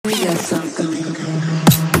Yes, I'm coming.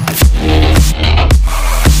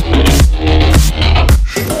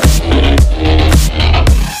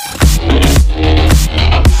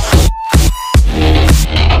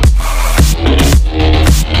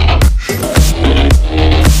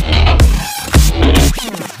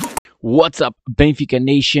 What's up, Benfica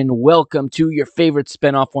Nation? Welcome to your favorite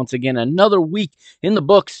spinoff once again. Another week in the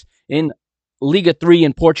books in Liga 3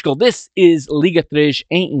 in Portugal. This is Liga 3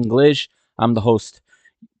 em English. I'm the host,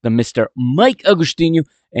 the Mr. Mike Agostinho,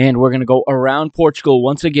 and we're going to go around Portugal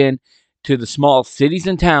once again to the small cities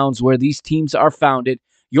and towns where these teams are founded,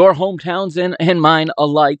 your hometowns and mine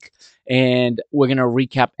alike, and we're going to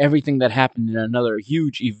recap everything that happened in another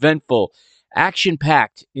huge, eventful,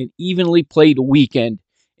 action-packed, and evenly played weekend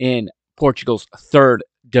in Portugal's third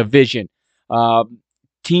division.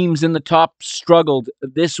 Teams in the top struggled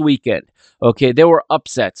this weekend. Okay, there were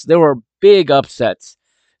upsets. There were big upsets.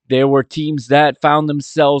 There were teams that found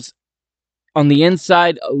themselves on the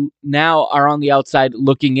inside, now are on the outside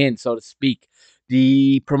looking in, so to speak.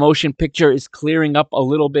 The promotion picture is clearing up a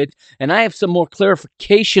little bit, and I have some more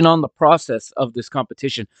clarification on the process of this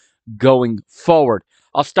competition going forward.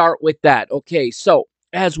 I'll start with that. Okay, so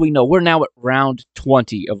as we know, we're now at round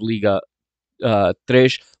 20 of Liga 3,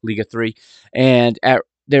 Liga 3, and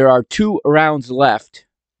there are 2 rounds left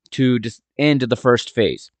to end the first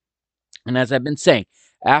phase. And as I've been saying,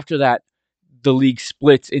 after that, the league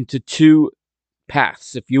splits into 2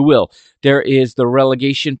 paths, if you will. There is the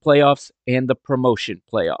relegation playoffs and the promotion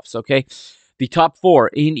playoffs, okay? The top 4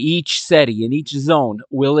 in each city, in each zone,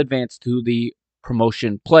 will advance to the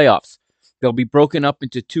promotion playoffs. They'll be broken up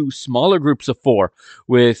into 2 smaller groups of 4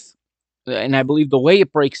 with, and I believe the way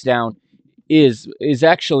it breaks down is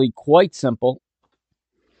actually quite simple,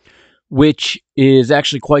 which is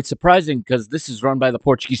actually quite surprising because this is run by the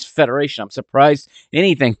Portuguese Federation. I'm surprised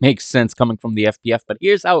anything makes sense coming from the FPF, but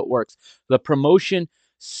here's how it works. The promotion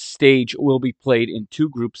stage will be played in 2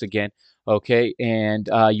 groups again, okay? And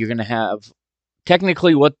you're going to have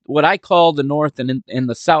technically what I call the North, and in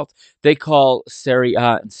the South, they call Serie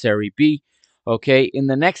A and Serie B. Okay, in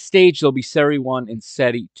the next stage, there'll be Serie 1 and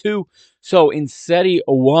Serie 2. So in Serie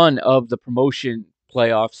 1 of the promotion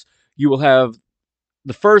playoffs, you will have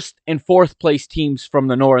the first and fourth place teams from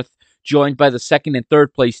the North joined by the second and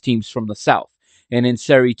third place teams from the South. And in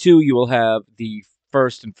Serie 2, you will have the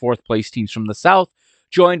first and fourth place teams from the South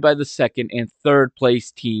joined by the second and third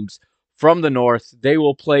place teams from the North. They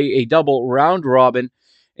will play a double round robin,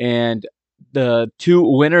 and the 2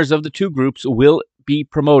 winners of the 2 groups will be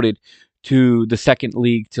promoted to the second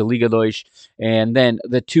league, to Liga 2, and then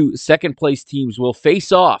the 2 second place teams will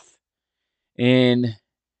face off in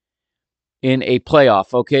a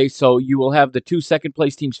playoff, okay? So you will have the 2 second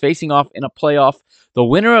place teams facing off in a playoff. The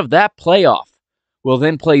winner of that playoff will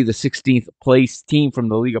then play the 16th place team from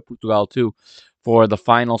the Liga Portugal 2 for the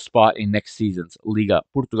final spot in next season's Liga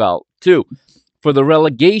Portugal 2. For the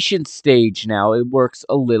relegation stage now, it works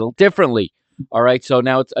a little differently. All right, so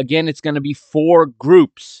now it's going to be 4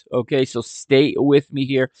 groups. Okay, so stay with me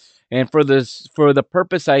here. And for the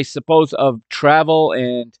purpose, I suppose, of travel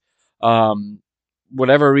and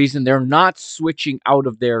whatever reason, they're not switching out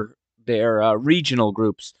of their regional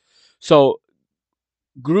groups. So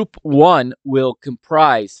Group 1 will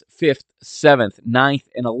comprise 5th, 7th, 9th,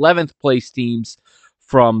 and 11th place teams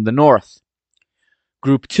from the North.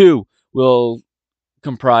 Group 2 will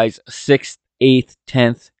comprise 6th, 8th,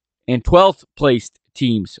 10th, and 12th placed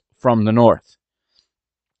teams from the North.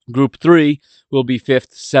 Group 3 will be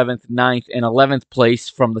 5th, 7th, 9th, and 11th place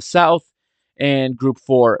from the South. And Group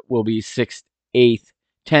 4 will be 6th, 8th,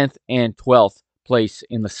 10th, and 12th place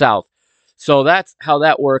in the South. So that's how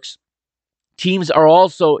that works. Teams are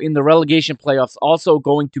also in the relegation playoffs also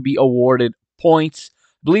going to be awarded points.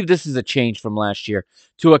 I believe this is a change from last year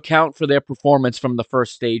to account for their performance from the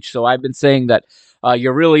first stage. So I've been saying that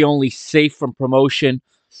you're really only safe from promotion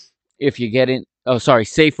if you get in. Oh, sorry,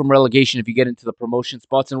 safe from relegation if you get into the promotion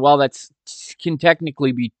spots. And while that can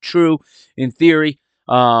technically be true in theory,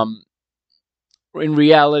 in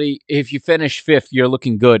reality, if you finish 5th, you're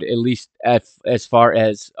looking good, at least as far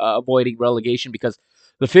as avoiding relegation, because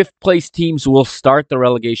the 5th place teams will start the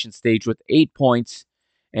relegation stage with 8 points,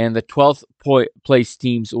 and the 12th place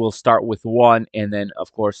teams will start with 1, and then,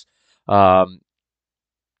 of course,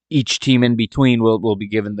 each team in between will be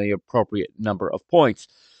given the appropriate number of points.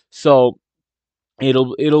 So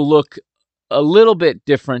it'll look a little bit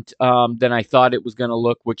different than I thought it was going to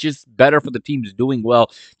look, which is better for the teams doing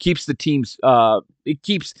well. Keeps the teams, it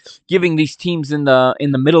keeps giving these teams in the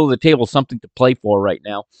middle of the table something to play for right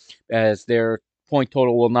now, as their point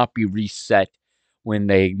total will not be reset when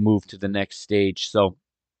they move to the next stage. So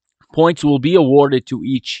Points will be awarded to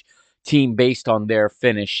each team based on their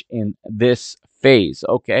finish in this phase.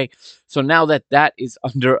 Okay, so now that that is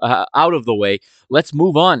out of the way, let's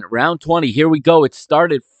move on. Round 20. Here we go. It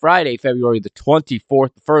started Friday, February the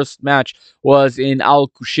 24th. The first match was in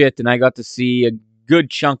Alcochete, and I got to see a good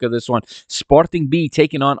chunk of this one. Sporting B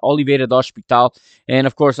taking on Oliveira do Hospital. And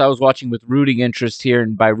of course, I was watching with rooting interest here.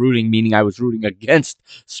 And by rooting, meaning I was rooting against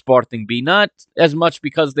Sporting B. Not as much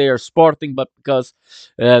because they are Sporting, but because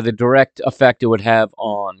the direct effect it would have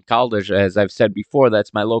on Caldas. As I've said before,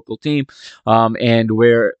 that's my local team. And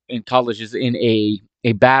where in Caldas is in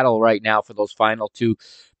a battle right now for those final two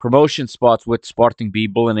promotion spots with Sporting B,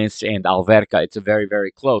 Belenenses, and Alverca. It's a very,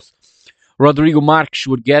 very close. Rodrigo Marques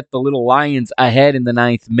would get the Little Lions ahead in the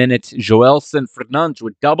 9th minute. Joelson Fernandes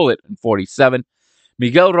would double it in 47.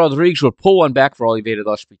 Miguel Rodrigues would pull one back for Oliveira do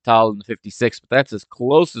Hospital in the 56th, but that's as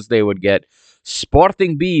close as they would get.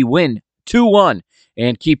 Sporting B win 2-1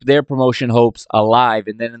 and keep their promotion hopes alive.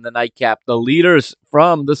 And then in the nightcap, the leaders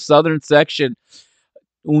from the southern section,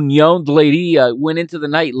 União de Leiria, went into the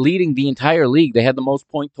night leading the entire league. They had the most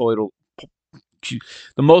point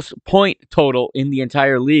total in the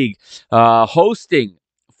entire league, hosting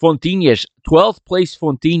Fontinhas, 12th place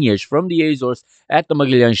Fontinhas from the Azores at the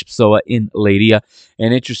Magalhães Pessoa in Leiria.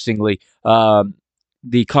 And interestingly,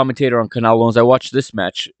 the commentator on Canal 11, I watched this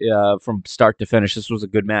match from start to finish. This was a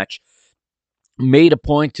good match. Made a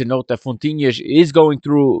point to note that Fontinhas is going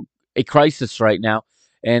through a crisis right now,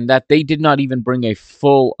 and that they did not even bring a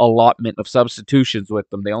full allotment of substitutions with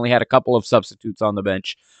them. They only had a couple of substitutes on the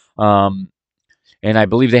bench. And I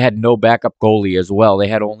believe they had no backup goalie as well. They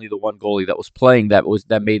had only the one goalie that was playing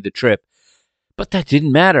that made the trip. But that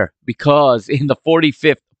didn't matter because in the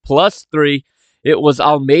 45th +3, it was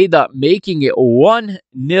Almeida making it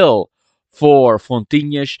 1-0 for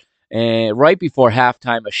Fontinhas. And right before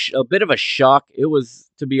halftime, a bit of a shock. It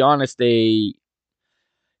was, to be honest, it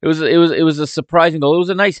was a surprising goal. It was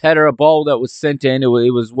a nice header, a ball that was sent in. It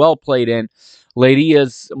was well played in.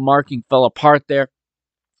 Leiria's marking fell apart there.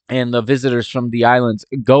 And the visitors from the islands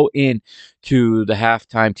go in to the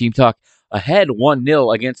halftime team talk ahead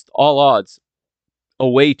 1-0 against all odds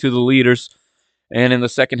away to the leaders. And in the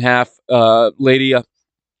second half, Leiria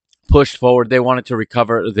pushed forward. They wanted to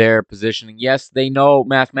recover their positioning. Yes, they know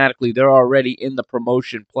mathematically they're already in the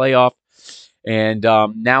promotion playoff. And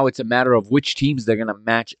now it's a matter of which teams they're going to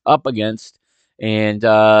match up against. And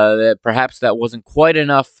perhaps that wasn't quite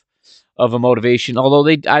enough of a motivation, although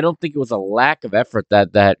I don't think it was a lack of effort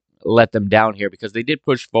that let them down here, because they did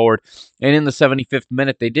push forward, and in the 75th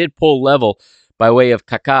minute they did pull level by way of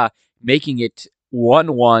Kaká, making it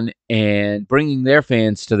 1-1 and bringing their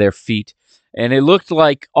fans to their feet. And it looked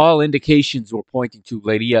like all indications were pointing to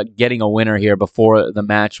Leiria getting a winner here before the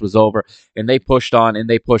match was over, and they pushed on,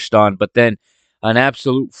 but then an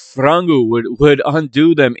absolute frango would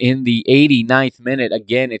undo them in the 89th minute.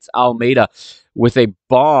 Again, it's Almeida with a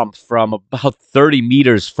bomb from about 30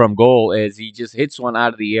 meters from goal as he just hits one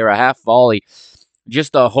out of the air, a half volley.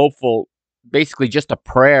 Just a hopeful, basically just a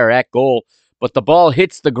prayer at goal. But the ball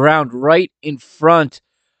hits the ground right in front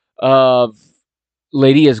of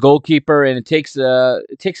Leiria's goalkeeper, and it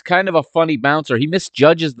takes kind of a funny bouncer. He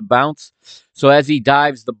misjudges the bounce. So as he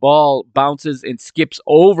dives, the ball bounces and skips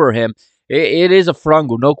over him. It is a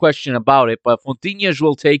frango, no question about it, but Fontinhas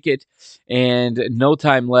will take it, and no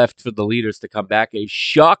time left for the leaders to come back. A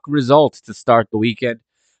shock result to start the weekend.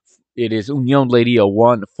 It is União de Leiria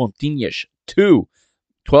 1, Fontinhas 2.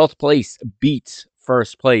 12th place beats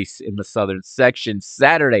first place in the southern section.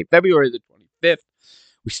 Saturday, February the 25th,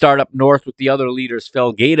 we start up north with the other leaders.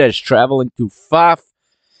 Felgueiras traveling to Faf.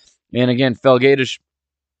 And again, Felgueiras,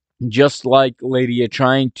 just like Leiria,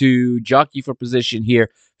 trying to jockey for position here,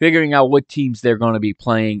 figuring out what teams they're going to be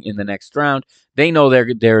playing in the next round. They know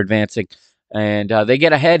they're advancing, and they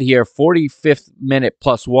get ahead here. 45th minute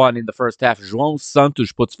 +1 in the first half. João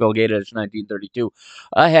Santos puts Felgueiras 1932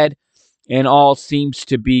 ahead, and all seems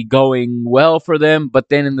to be going well for them. But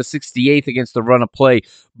then in the 68th, against the run of play,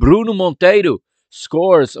 Bruno Monteiro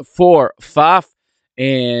scores for Faf,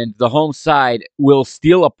 and the home side will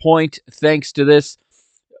steal a point thanks to this.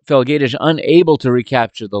 Felgueiras unable to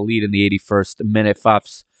recapture the lead in the 81st minute.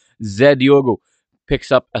 Faf's Zé Diogo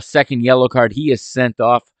picks up a second yellow card. He is sent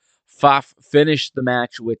off. Faf finished the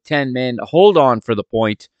match with 10 men. Hold on for the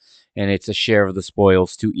point, and it's a share of the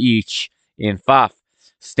spoils to each in Faf.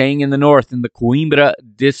 Staying in the north, in the Coimbra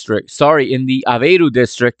district. In the Aveiro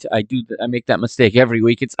district. I make that mistake every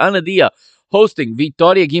week. It's Anadia hosting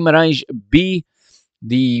Vitória Guimarães B.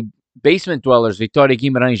 The basement dwellers, Vitória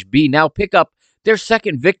Guimarães B, now pick up their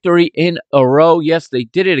second victory in a row. Yes, they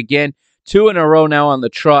did it again. 2 in a row now on the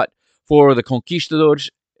trot for the Conquistadores.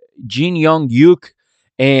 Jin Young Yuk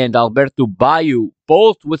and Alberto Bayu,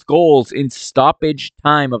 both with goals in stoppage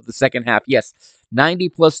time of the second half. Yes, 90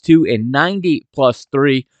 plus 2 and 90 plus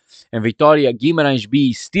 3. And Vitória Guimarães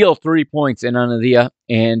B steal 3 points in Anadia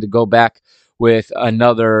and go back with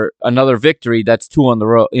another victory. That's 2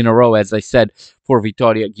 in a row, as I said, for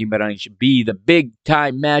Vitória Guimarães B. The big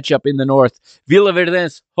time matchup in the north. Vila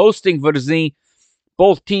Verdense hosting Varzim.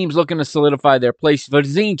 Both teams looking to solidify their place.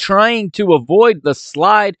 Varzim trying to avoid the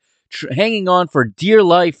slide, hanging on for dear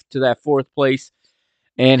life to that fourth place.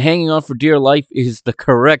 And hanging on for dear life is the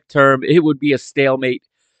correct term. It would be a stalemate.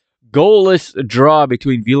 Goalless draw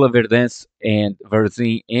between Vila Verdense and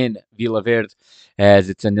Varzim in Vila Verde, as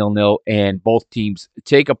it's a 0-0, and both teams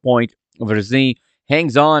take a point. Varzim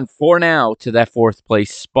hangs on for now to that fourth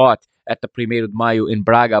place spot at the Primeiro de Maio in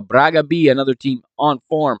Braga. Braga B, another team on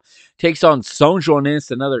form, takes on São Joanense,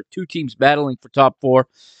 another two teams battling for top four.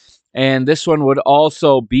 And this one would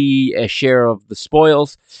also be a share of the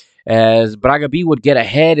spoils, as Braga B would get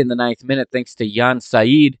ahead in the 9th minute thanks to Jan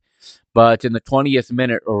Said. But in the 20th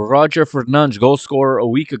minute, Roger Fernandes, goal scorer a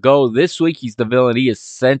week ago, this week he's the villain. He is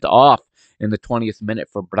sent off in the 20th minute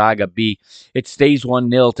for Braga B. It stays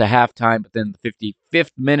 1-0 to halftime, but then the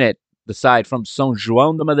 55th minute, the side from São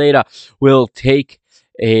João de Madeira will pick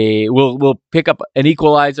up an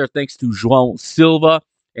equalizer thanks to João Silva,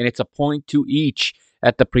 and it's a point to each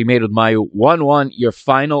at the Primeiro de Maio. 1-1, your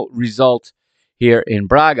final result here in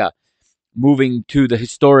Braga. Moving to the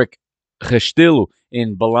historic Restelo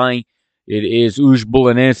in Belém, it is Os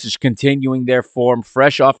Belenenses continuing their form,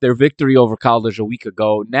 fresh off their victory over Caldas a week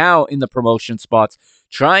ago, now in the promotion spots,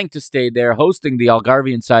 trying to stay there, hosting the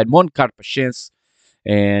Algarvian side, Moncarapachense,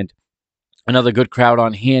 and another good crowd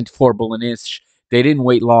on hand for Belenenses. They didn't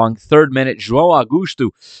wait long. 3rd minute, João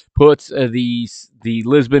Augusto puts the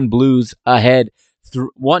Lisbon Blues ahead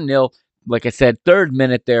 1-0. Like I said, 3rd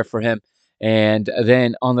minute there for him. And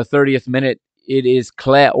then on the 30th minute, it is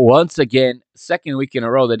Clé once again, 2nd week in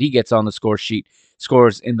a row that he gets on the score sheet.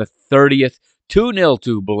 Scores in the 30th, 2-0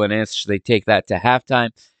 to Belenenses. They take that to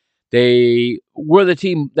halftime. They were the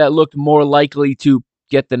team that looked more likely to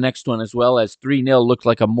get the next one, as well as 3-0 looked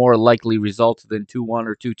like a more likely result than 2-1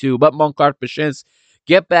 or 2-2. But Moncarapachense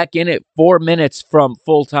get back in it 4 minutes from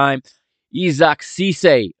full time. Isaac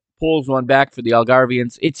Cisse pulls one back for the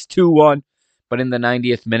Algarvians. It's 2-1. But in the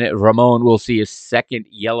 90th minute, Ramon will see his 2nd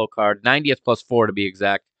yellow card, 90th plus 4 to be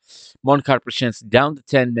exact. Moncarapachense down to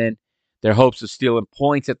 10 men. Their hopes of stealing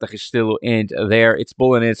points at the Restelo end there. It's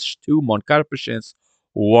Belenenses 2, Moncarapachense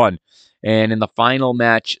 1. And in the final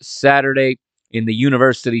match, Saturday, in the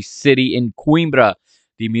University City in Coimbra,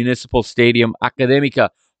 the Municipal Stadium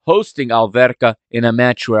Académica hosting Alverca in a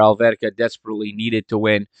match where Alverca desperately needed to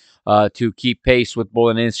win to keep pace with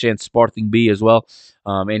Belenenses and Sporting B as well,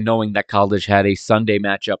 and knowing that Caldas had a Sunday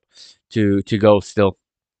matchup to go still.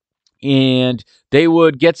 And they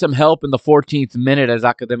would get some help in the 14th minute as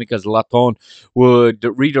Académica's Laton would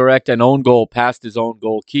redirect an own goal past his own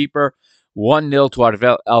goalkeeper. 1-0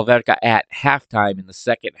 to Alverca at halftime. In the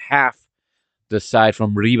second half, the side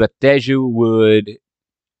from Ribatejo would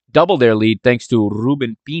double their lead thanks to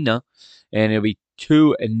Ruben Pina, and it'll be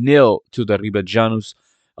 2-0 to the Ribajanos.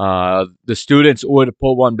 The students would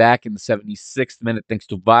pull one back in the 76th minute thanks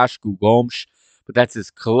to Vasco Gomes, but that's as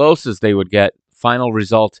close as they would get. Final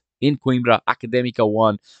result in Coimbra, Académica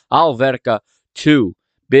 1, Alverca 2.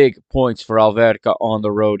 Big points for Alverca on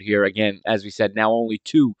the road here. Again, as we said, now only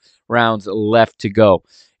 2 rounds left to go.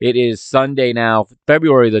 It is Sunday now,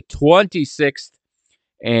 February the 26th,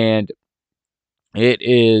 and it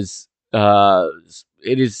is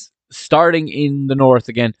starting in the north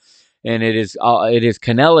again, and it is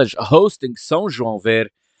Canelas hosting São João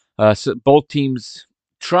Verde. So both teams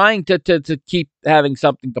trying to keep having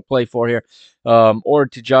something to play for here, or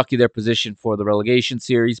to jockey their position for the relegation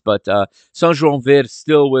series. But São João Verde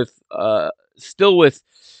still with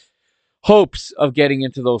hopes of getting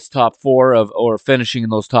into those top 4 or finishing in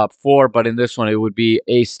those top 4. But in this one, it would be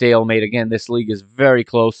a stalemate. Again, this league is very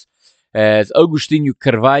close, as Agostinho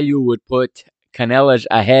Carvalho would put Canelas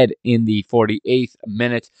ahead in the 48th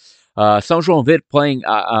minute. São João Verde playing,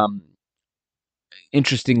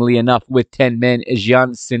 interestingly enough, with 10 men.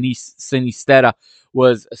 Jean Sinistera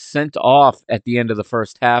was sent off at the end of the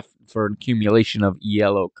first half for an accumulation of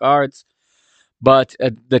yellow cards. But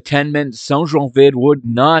the 10 men, São João Verde, would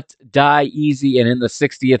not die easy, and in the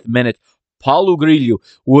 60th minute, Paulo Grillo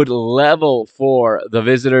would level for the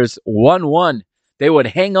visitors 1-1. They would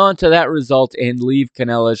hang on to that result and leave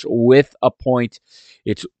Canelas with a point.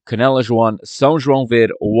 It's Canelas 1, São João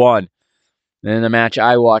Verde 1. And the match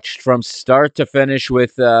I watched from start to finish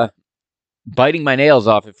with biting my nails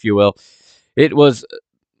off, if you will. It was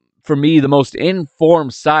for me, the most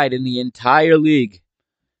informed side in the entire league.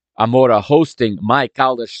 Amora hosting my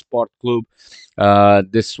Caldas Sport Club.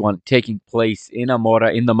 This one taking place in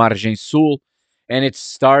Amora in the Margem Sul. And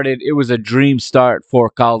it was a dream start for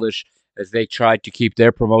Caldas as they tried to keep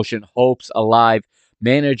their promotion hopes alive.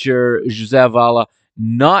 Manager José Vala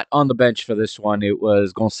not on the bench for this one. It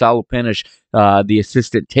was Gonçalo Penas, the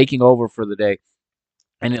assistant, taking over for the day.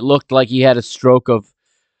 And it looked like he had a stroke of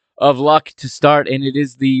luck to start, and it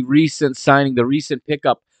is the recent signing, the recent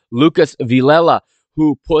pickup, Lucas Vilela,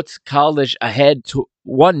 who puts Caldas ahead to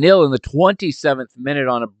 1-0 in the 27th minute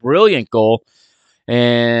on a brilliant goal.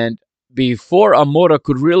 And before Amora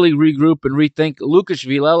could really regroup and rethink, Lucas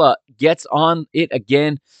Vilela gets on it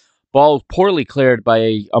again. Ball poorly cleared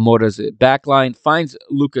by Amora's backline, finds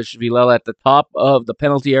Lucas Vilela at the top of the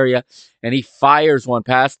penalty area, and he fires one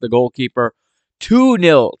past the goalkeeper.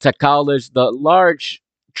 2-0 to Caldas. The large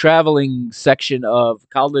traveling section of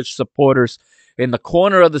Caldas supporters in the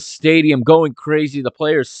corner of the stadium going crazy. The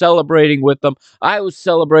players celebrating with them. I was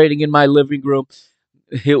celebrating in my living room.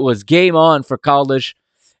 It was game on for Caldas.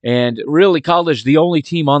 And really, Caldas, the only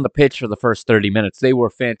team on the pitch for the first 30 minutes. They were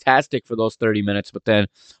fantastic for those 30 minutes, but then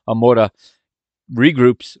Amora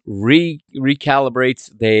regroups, recalibrates.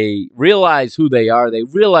 They realize who they are. They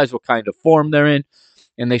realize what kind of form they're in,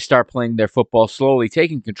 and they start playing their football slowly,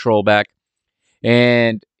 taking control back.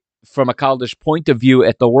 And from a Caldas point of view,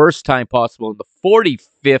 at the worst time possible, in the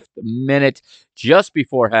 45th minute, just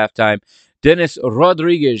before halftime, Dennis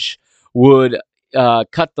Rodrigues would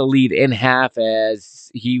cut the lead in half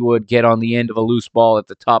as he would get on the end of a loose ball at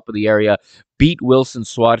the top of the area, beat Wilson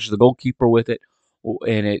Suarez, the goalkeeper, with it,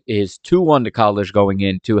 and it is 2-1 to Caldas going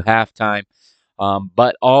into halftime.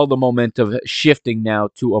 But all the momentum shifting now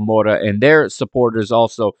to Amora, and their supporters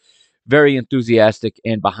also very enthusiastic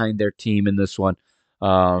and behind their team in this one.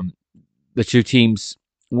 The two teams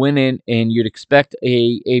win in, and you'd expect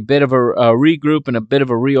a bit of a regroup and a bit of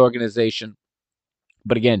a reorganization.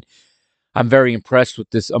 But again, I'm very impressed with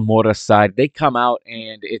this Amora side. They come out,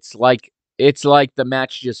 and it's like the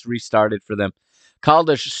match just restarted for them.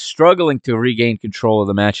 Caldas struggling to regain control of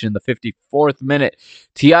the match. In the 54th minute,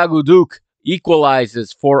 Tiago Duque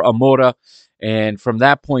equalizes for Amora. And from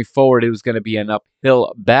that point forward, it was going to be an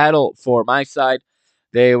uphill battle for my side.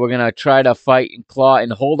 They were going to try to fight and claw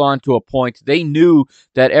and hold on to a point. They knew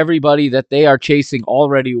that everybody that they are chasing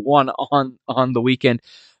already won on the weekend.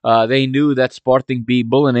 They knew that Sporting B,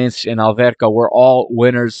 Belenenses, and Alverca were all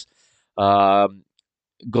winners.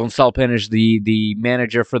 Gonçalo Penas, the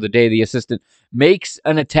manager for the day, the assistant, makes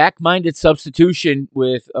an attack-minded substitution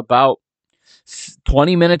with about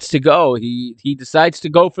 20 minutes to go. He decides to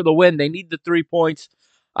go for the win. They need the 3 points.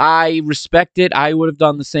 I respect it. I would have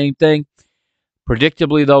done the same thing.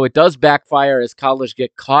 Predictably, though, it does backfire as Caldas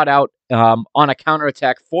get caught out on a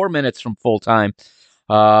counterattack 4 minutes from full time,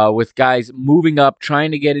 with guys moving up,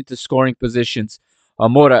 trying to get into scoring positions.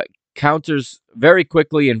 Amora counters very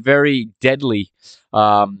quickly and very deadly.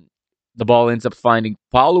 The ball ends up finding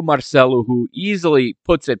Paulo Marcelo, who easily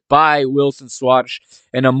puts it by Wilson Suarez,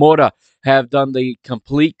 and Amora have done the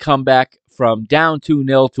complete comeback from down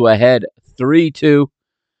 2-0 to ahead 3-2.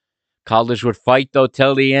 Caldas would fight, though,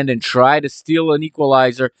 till the end and try to steal an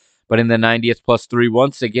equalizer, but in the 90th plus 3,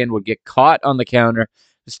 once again, would get caught on the counter.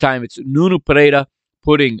 This time it's Nuno Pereira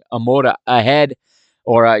putting Amora ahead,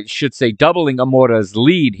 or I should say doubling Amora's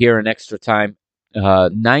lead here in extra time,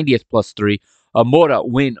 90th plus 3. Amora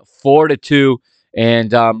win 4-2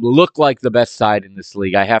 and look like the best side in this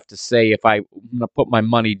league. I have to say, if I'm going to put my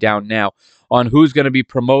money down now on who's going to be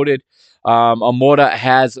promoted, Amora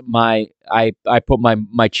has I put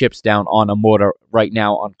my chips down on Amora right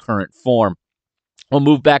now on current form. We'll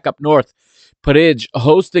move back up north. Paredes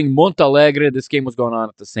hosting Montalegre. This game was going on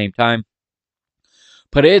at the same time.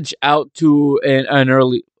 Paredes out to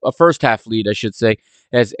a first half lead, I should say,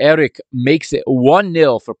 as Eric makes it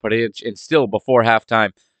 1-0 for Paredes, and still before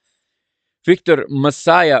halftime, Victor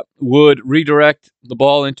Messiah would redirect the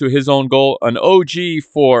ball into his own goal, an OG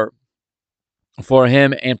for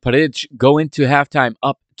him, and Paredes go into halftime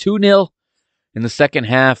up 2-0. In the second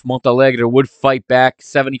half, Montalegre would fight back.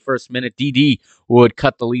 71st minute, DD would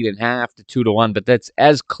cut the lead in half to 2-1, but that's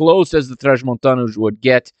as close as the Transmontanos would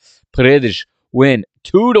get. Paredes win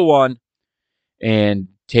 2-1 and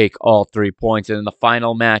take all 3 points. And in the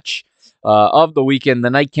final match of the weekend, the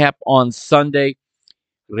nightcap on Sunday,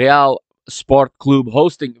 Real Sport Club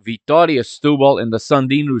hosting Vitória Setúbal, and the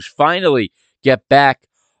Sandinos finally get back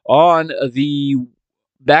on the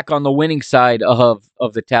winning side of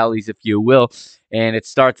the tallies, if you will. And it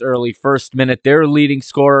starts early. First minute, their leading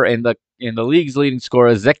scorer and the league's leading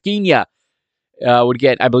scorer, Zequinha, would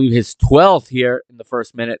get, I believe, his 12th here in the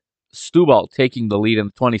first minute. Stubal taking the lead in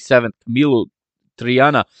the 27th. Camilo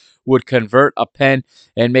Triana would convert a pen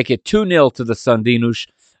and make it 2-0 to the Sandinos.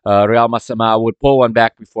 Real Masama would pull one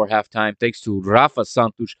back before halftime thanks to Rafa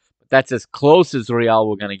Santos. But that's as close as Real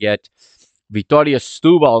we're going to get. Vitoria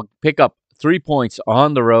Stubal pick up 3 points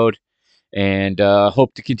on the road and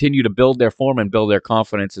hope to continue to build their form and build their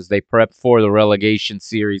confidence as they prep for the relegation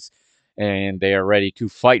series. And they are ready to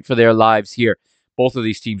fight for their lives here. Both of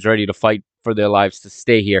these teams ready to fight for their lives to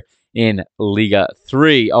stay here in Liga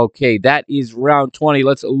 3. Okay, that is round 20.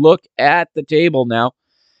 Let's look at the table now.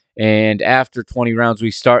 And after 20 rounds,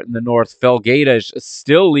 we start in the north. Felgueiras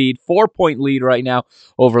still lead, 4-point lead right now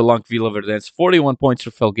over Lunk Vilaverdense. 41 points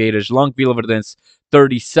for Felgueiras. Lunk Vilaverdense,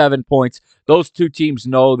 37 points. Those two teams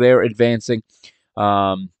know they're advancing.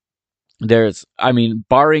 Barring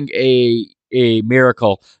a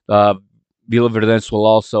miracle, Vilaverdense will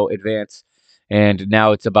also advance. And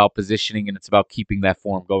now it's about positioning and it's about keeping that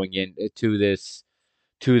form going into this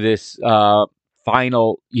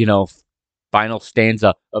final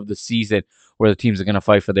stanza of the season where the teams are going to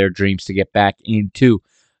fight for their dreams to get back into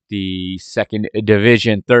the second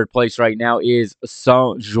division. Third place right now is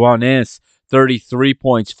São Joanense, 33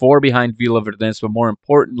 points, 4 behind Vilaverdense, but more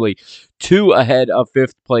importantly, 2 ahead of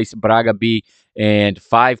fifth place Braga B and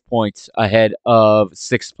 5 points ahead of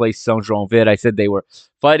sixth place São João Vid. I said they were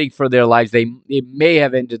fighting for their lives. The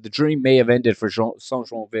dream may have ended for São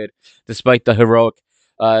João Vid, despite the heroic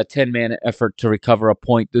 10-man effort to recover a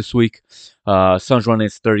point this week. São João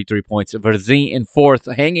is 33 points. Varzim in fourth,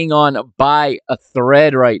 hanging on by a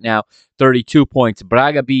thread right now, 32 points.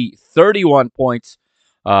 Braga B, 31 points.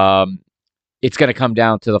 It's going to come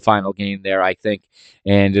down to the final game there, I think,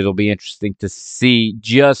 and it'll be interesting to see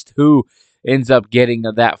just who ends up getting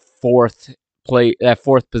that fourth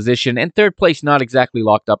position. And third place not exactly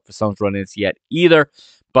locked up for São João yet either,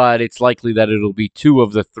 but it's likely that it'll be 2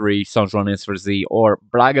 of the 3, São João Varzim or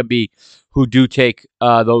Braga B, who do take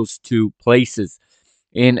those 2 places.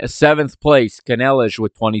 In 7th place, Canelas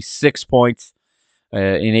with 26 points. In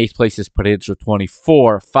 8th place is Paredes with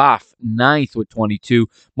 24. Faf, 9th with 22.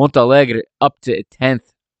 Montalegre up to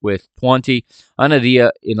 10th with 20.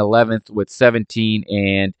 Anadia in 11th with 17.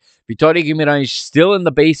 And Vitória Guimarães still in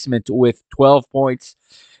the basement with 12 points.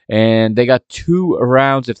 And they got 2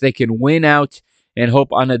 rounds. If they can win out and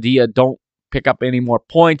hope Anadia don't pick up any more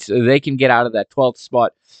points, they can get out of that 12th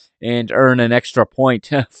spot and earn an extra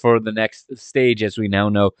point for the next stage, as we now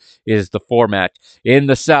know is the format. In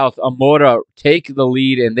the south, Amora take the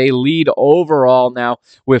lead, and they lead overall now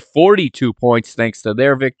with 42 points thanks to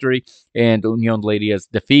their victory and Unión Leiría's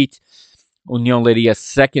defeat. Unión Leiría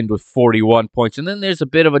second with 41 points. And then there's a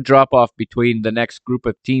bit of a drop-off between the next group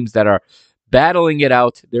of teams that are battling it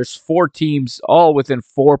out. There's 4 teams all within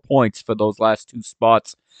 4 points for those last 2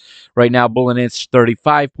 spots. Right now, Belenenses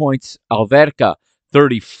 35 points, Alverca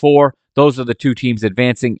 34. Those are the 2 teams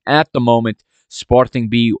advancing at the moment. Sporting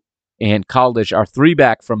B and Caldas are 3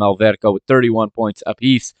 back from Alverca with 31 points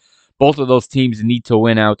apiece. Both of those teams need to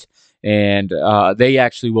win out, and they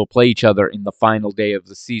actually will play each other in the final day of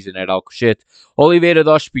the season at Alcochete. Oliveira do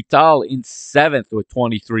Hospital in 7th with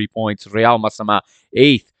 23 points. Real Massamá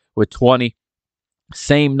 8th with 20.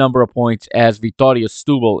 Same number of points as Vitória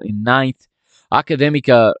Setúbal in 9th.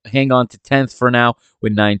 Académica hang on to 10th for now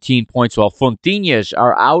with 19 points, while Fontinhas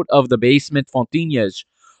are out of the basement. Fontinhas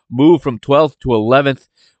move from 12th to 11th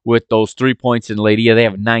with those 3 points in Leiria. They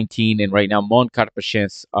have 19, and right now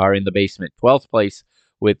Montcarpachense are in the basement, 12th place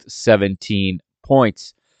with 17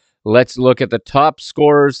 points. Let's look at the top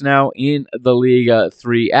scorers now in the Liga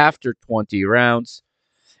 3 after 20 rounds,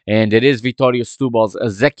 and it is Vitória Setúbal's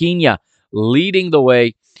Zequinha leading the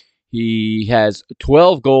way. He has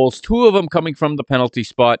 12 goals, 2 of them coming from the penalty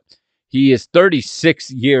spot. He is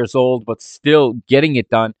 36 years old, but still getting it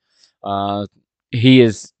done. He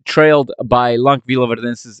is trailed by Lunk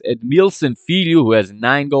Vilaverdense's Edmilson Filho, who has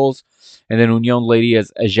 9 goals, and then União Leiría's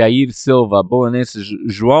Jair Silva, Belenenses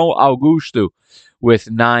João Augusto with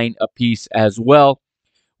 9 apiece as well.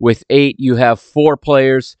 With 8, you have 4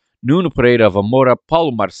 players. Nuno Pereira of Amora,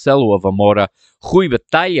 Paulo Marcelo of Amora, Rui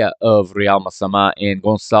Batalla of Real Massamá, and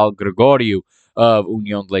Gonçalo Gregorio of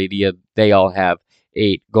União Leiria. They all have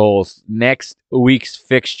 8 goals. Next week's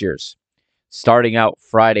fixtures, starting out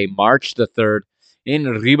Friday, March the 3rd, in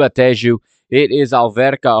Ribatejo, it is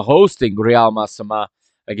Alverca hosting Real Massamá.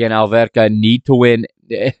 Again, Alverca need to win.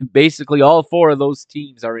 Basically, all 4 of those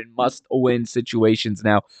teams are in must-win situations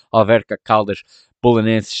now. Alverca, Caldas,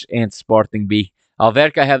 Belenenses, and Sporting B.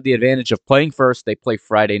 Alverca have the advantage of playing first. They play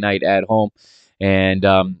Friday night at home, and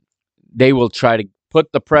they will try to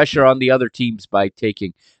put the pressure on the other teams by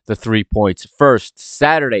taking the 3 points first.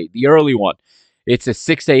 Saturday, the early one, It's a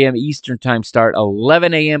 6 a.m. Eastern Time start,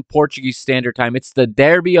 11 a.m. Portuguese Standard Time. It's the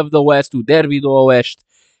Derby of the West, o Derby do Oeste.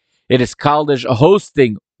 It is Caldas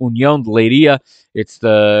hosting União de Leiria. It's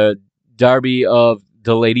the Derby of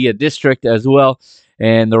the Leiria district as well,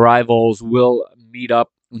 and the rivals will meet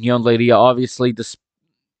up. União de Leiria, obviously,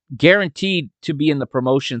 guaranteed to be in the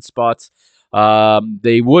promotion spots.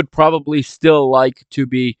 They would probably still like to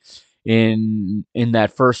be in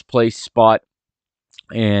that first place spot,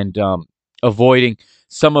 and avoiding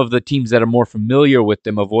some of the teams that are more familiar with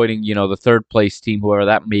them, avoiding the third place team, whoever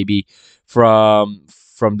that may be from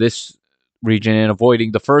this region, and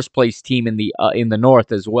avoiding the first place team in the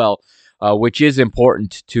north as well, which is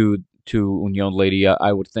important to Union Leiria,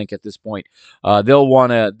 I would think at this point. They'll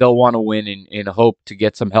wanna win and hope to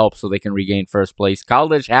get some help so they can regain first place.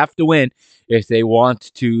 Caldas have to win if they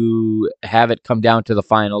want to have it come down to the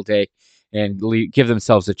final day and give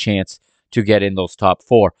themselves a chance to get in those top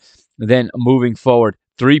four. Then moving forward,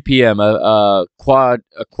 3 p.m. a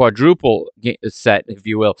quadruple set, if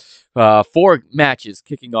you will. 4 matches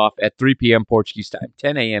kicking off at 3 p.m. Portuguese time,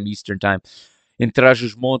 10 a.m. Eastern time. In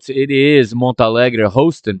Trás-os-Montes, it is Montalegre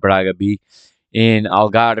hosting Braga B. In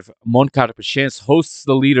Algarve, Moncarapachense hosts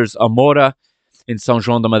the leaders Amora. In São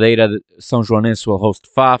João da Madeira, São Joanense will host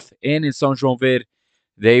FAF. And in São João Verde,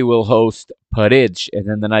 they will host Paredes. And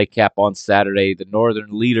then the nightcap on Saturday, the northern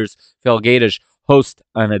leaders, Felgueiras, host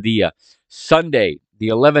Anadia. Sunday, the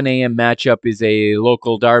 11 a.m. matchup is a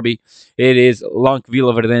local derby. It is Lanque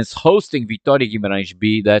Vilaverdense hosting Vitória Guimarães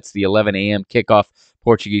B. That's the 11 a.m. kickoff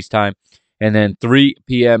Portuguese time. And then 3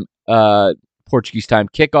 p.m. Portuguese time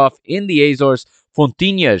kickoff in the Azores.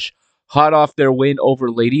 Fontinhas, hot off their win over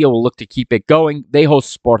Leiria, will look to keep it going. They host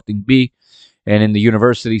Sporting B. And in the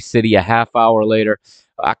University City, a half hour later,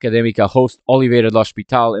 Académica host Oliveira do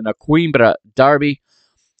Hospital in a Coimbra derby.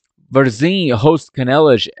 Varzim hosts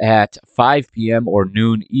Canelas at 5 p.m. or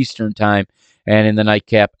noon Eastern time. And in the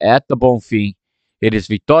nightcap at the Bonfim, it is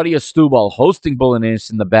Vitória Setúbal hosting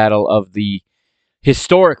Belenenses in the battle of the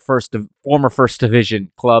historic former first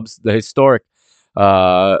division clubs. The historic,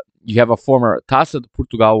 you have a former Taça de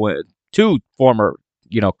Portugal, 2 former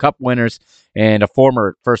cup winners, and a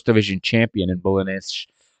former first division champion in Belenenses,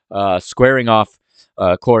 squaring off.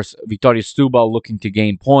 Of course, Vitória Setúbal looking to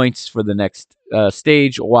gain points for the next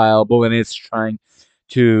stage, while Belenenses trying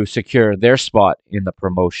to secure their spot in the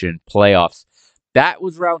promotion playoffs. That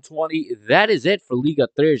was round 20. That is it for Liga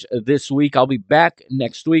 3 this week. I'll be back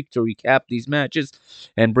next week to recap these matches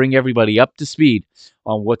and bring everybody up to speed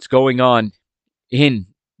on what's going on in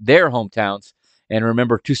their hometowns. And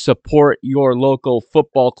remember to support your local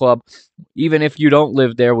football club, even if you don't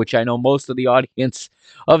live there, which I know most of the audience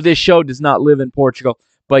of this show does not live in Portugal.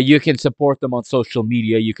 But you can support them on social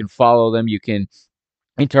media. You can follow them. You can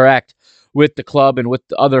interact with the club and with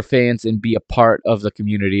the other fans and be a part of the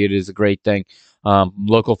community. It is a great thing.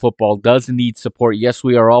 Local football does need support. Yes,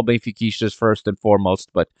 we are all Benfiquistas first and foremost,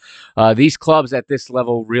 but these clubs at this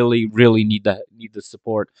level really, really need the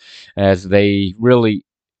support, as they really,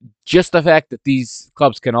 just the fact that these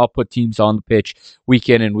clubs can all put teams on the pitch week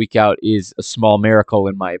in and week out is a small miracle,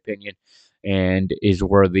 in my opinion, and is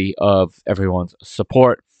worthy of everyone's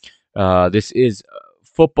support. This is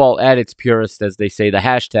football at its purest, as they say, the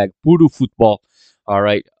hashtag Puro Futebol. All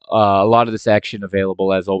right. A lot of this action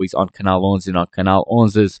available, as always, on Canal 11 and on Canal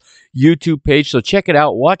 11's YouTube page. So check it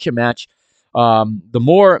out. Watch a match. The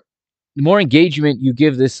more engagement you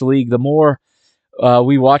give this league, the more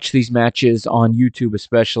we watch these matches on YouTube,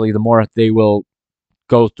 especially, the more they will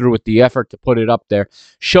go through with the effort to put it up there.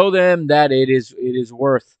 Show them that it is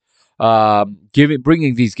worth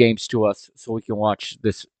bringing these games to us so we can watch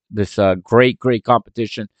this great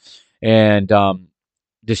competition and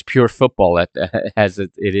this pure football as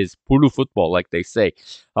it is puro football, like they say.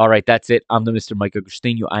 All right, that's it. I'm the Mr. Mike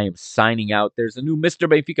Agostinho. I am signing out. There's a new Mr.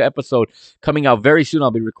 Benfica episode coming out very soon.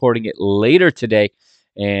 I'll be recording it later today,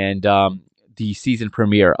 and the season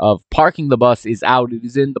premiere of Parking the Bus is out. It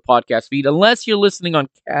is in the podcast feed, unless you're listening on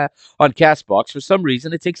Castbox. For some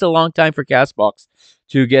reason, it takes a long time for Castbox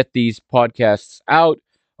to get these podcasts out.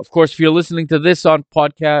 Of course, if you're listening to this on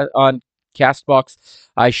Castbox,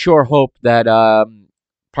 I sure hope that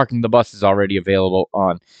Parking the Bus is already available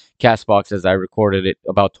on Castbox, as I recorded it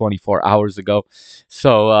about 24 hours ago.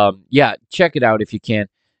 So, yeah, check it out if you can.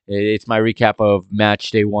 It's my recap of match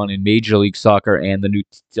day 1 in Major League Soccer and the new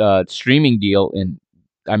streaming deal. And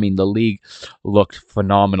I mean, the league looked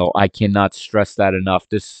phenomenal. I cannot stress that enough.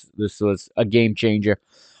 This was a game changer.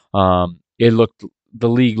 The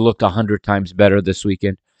league looked 100 times better this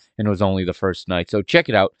weekend, and it was only the first night. So check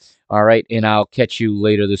it out. All right, and I'll catch you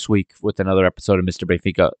later this week with another episode of Mr.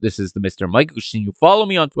 Benfica. This is the Mr. Michael Coutinho. Follow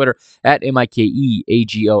me on Twitter at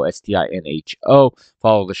MikeAgostinho.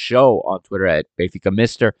 Follow the show on Twitter at Benfica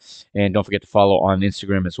Mister, and don't forget to follow on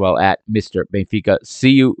Instagram as well at Mr. Benfica.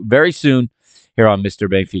 See you very soon here on Mr.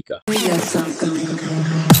 Benfica.